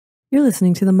You're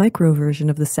listening to the micro version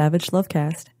of the Savage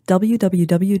Lovecast.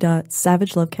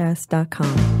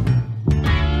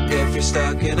 www.savagelovecast.com. If you're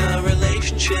stuck in a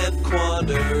relationship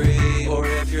quandary, or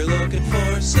if you're looking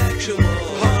for sexual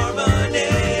harmony,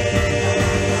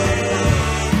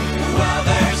 well,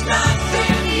 there's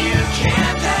nothing you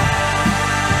can't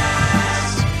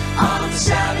ask on the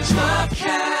Savage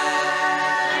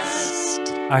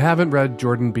Lovecast. I haven't read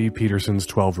Jordan B. Peterson's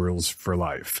 12 Rules for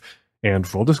Life. And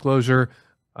full disclosure,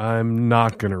 I'm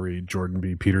not going to read Jordan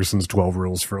B. Peterson's 12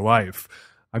 Rules for Life.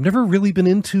 I've never really been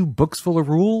into books full of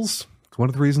rules. It's one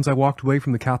of the reasons I walked away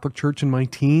from the Catholic Church in my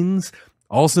teens.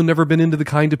 Also never been into the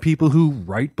kind of people who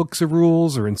write books of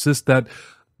rules or insist that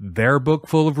their book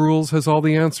full of rules has all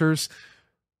the answers.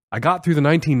 I got through the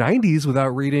 1990s without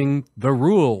reading The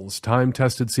Rules,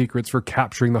 Time-Tested Secrets for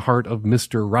Capturing the Heart of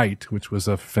Mr. Right, which was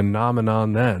a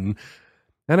phenomenon then.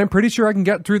 And I'm pretty sure I can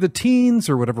get through the teens,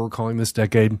 or whatever we're calling this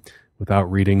decade, without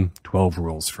reading 12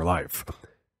 Rules for Life.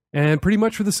 And pretty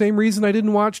much for the same reason I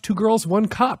didn't watch Two Girls, One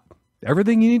Cup.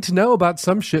 Everything you need to know about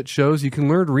some shit shows, you can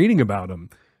learn reading about them.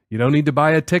 You don't need to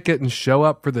buy a ticket and show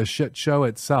up for the shit show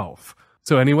itself.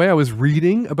 So anyway, I was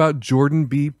reading about Jordan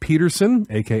B. Peterson,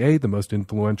 a.k.a. the most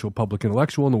influential public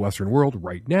intellectual in the Western world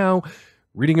right now,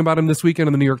 reading about him this weekend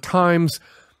in the New York Times.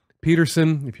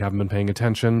 Peterson, if you haven't been paying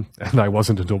attention, and I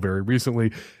wasn't until very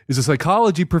recently, is a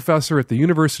psychology professor at the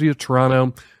University of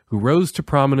Toronto who rose to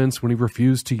prominence when he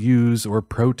refused to use or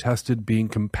protested being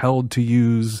compelled to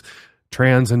use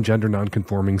trans and gender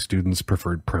nonconforming students'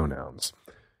 preferred pronouns.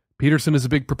 Peterson is a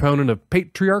big proponent of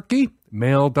patriarchy,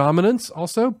 male dominance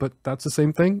also, but that's the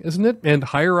same thing, isn't it? And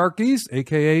hierarchies,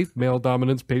 aka male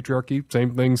dominance, patriarchy,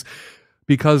 same things,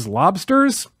 because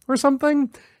lobsters or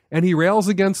something. And he rails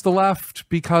against the left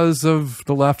because of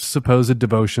the left's supposed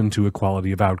devotion to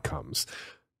equality of outcomes.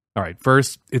 All right,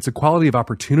 first, it's equality of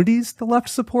opportunities the left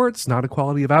supports, not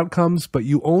equality of outcomes, but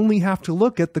you only have to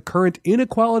look at the current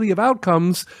inequality of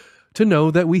outcomes to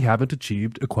know that we haven't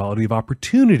achieved equality of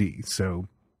opportunity. So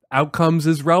outcomes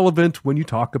is relevant when you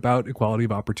talk about equality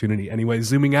of opportunity. Anyway,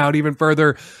 zooming out even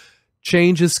further,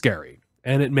 change is scary,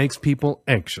 and it makes people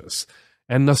anxious.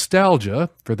 And nostalgia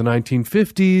for the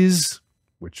 1950s,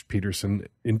 which Peterson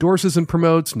endorses and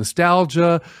promotes,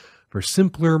 nostalgia for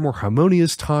simpler, more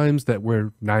harmonious times that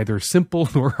were neither simple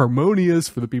nor harmonious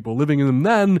for the people living in them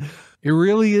then, it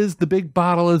really is the big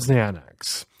bottle of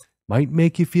Xanax. Might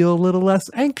make you feel a little less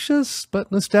anxious, but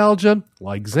nostalgia,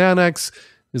 like Xanax,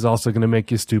 is also going to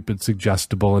make you stupid,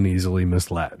 suggestible, and easily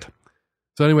misled.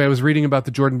 So anyway, I was reading about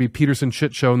the Jordan B. Peterson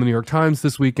shit show in the New York Times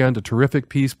this weekend, a terrific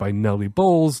piece by Nellie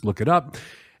Bowles, look it up,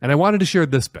 and I wanted to share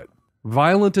this bit.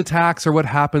 Violent attacks are what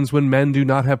happens when men do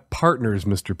not have partners,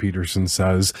 Mr. Peterson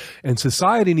says, and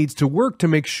society needs to work to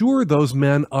make sure those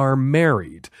men are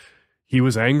married. He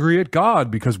was angry at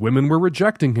God because women were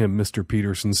rejecting him, Mr.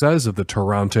 Peterson says, of the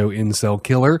Toronto incel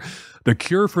killer. The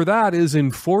cure for that is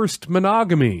enforced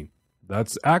monogamy.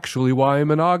 That's actually why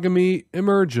monogamy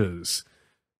emerges.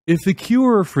 If the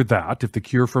cure for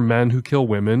men who kill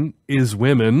women is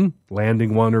women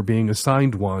landing one or being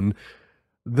assigned one,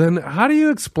 then how do you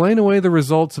explain away the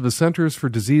results of a Centers for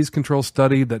Disease Control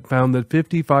study that found that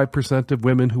 55% of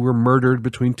women who were murdered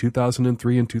between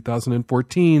 2003 and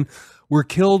 2014 were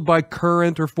killed by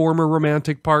current or former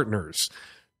romantic partners,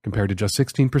 compared to just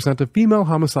 16% of female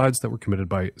homicides that were committed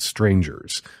by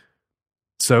strangers?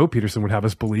 So Peterson would have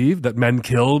us believe that men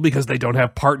kill because they don't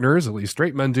have partners, at least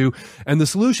straight men do, and the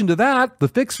solution to that, the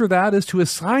fix for that, is to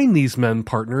assign these men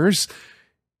partners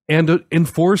and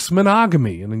enforce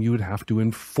monogamy. And then you would have to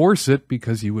enforce it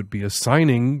because you would be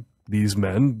assigning these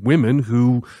men women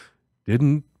who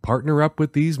didn't partner up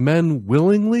with these men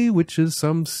willingly, which is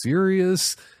some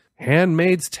serious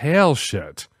Handmaid's Tale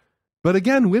shit. But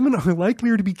again, women are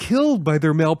likelier to be killed by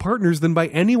their male partners than by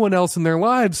anyone else in their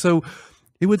lives. So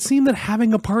it would seem that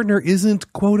having a partner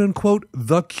isn't, quote unquote,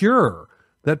 the cure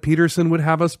that Peterson would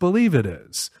have us believe it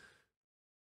is.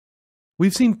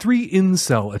 We've seen 3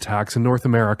 incel attacks in North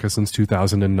America since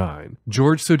 2009.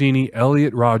 George Sodini,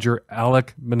 Elliot Rodger,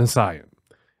 Alec Manassian.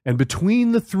 And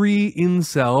between the 3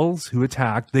 incels who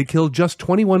attacked, they killed just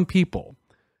 21 people.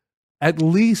 At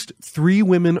least 3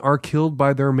 women are killed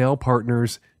by their male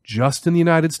partners just in the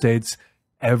United States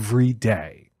every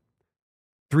day.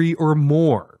 3 or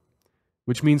more,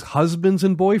 which means husbands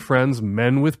and boyfriends,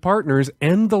 men with partners,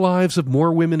 end the lives of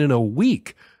more women in a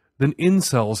week than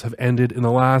incels have ended in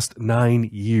the last 9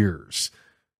 years.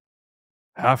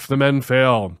 Half the men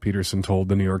fail, Peterson told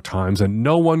the New York Times, and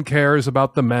no one cares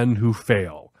about the men who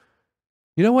fail.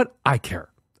 You know what? I care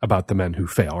about the men who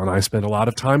fail, and I spend a lot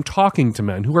of time talking to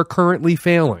men who are currently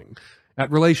failing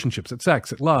at relationships, at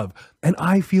sex, at love, and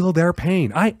I feel their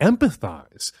pain. I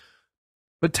empathize.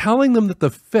 But telling them that the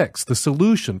fix, the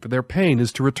solution for their pain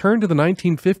is to return to the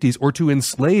 1950s or to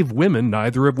enslave women,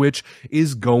 neither of which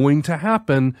is going to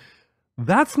happen,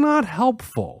 that's not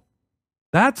helpful.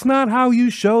 That's not how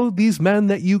you show these men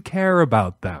that you care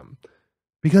about them.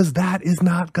 Because that is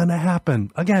not going to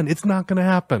happen. Again, it's not going to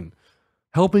happen.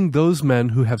 Helping those men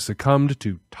who have succumbed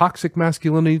to toxic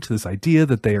masculinity, to this idea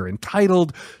that they are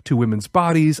entitled to women's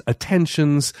bodies,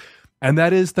 attentions, and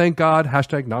that is, thank God,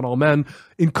 hashtag not all men,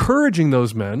 encouraging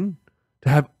those men to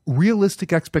have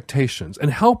realistic expectations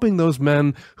and helping those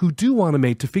men who do want to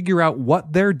mate to figure out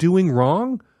what they're doing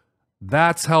wrong,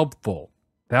 that's helpful.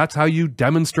 That's how you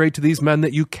demonstrate to these men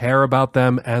that you care about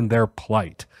them and their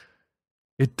plight.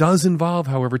 It does involve,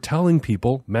 however, telling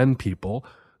people, men people,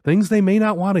 things they may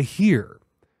not want to hear.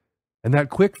 And that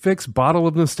quick fix bottle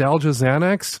of nostalgia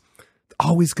Xanax,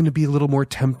 always going to be a little more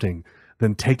tempting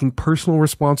than taking personal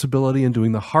responsibility and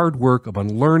doing the hard work of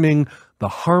unlearning the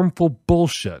harmful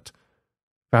bullshit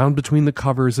found between the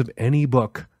covers of any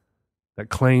book that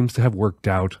claims to have worked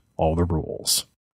out all the rules.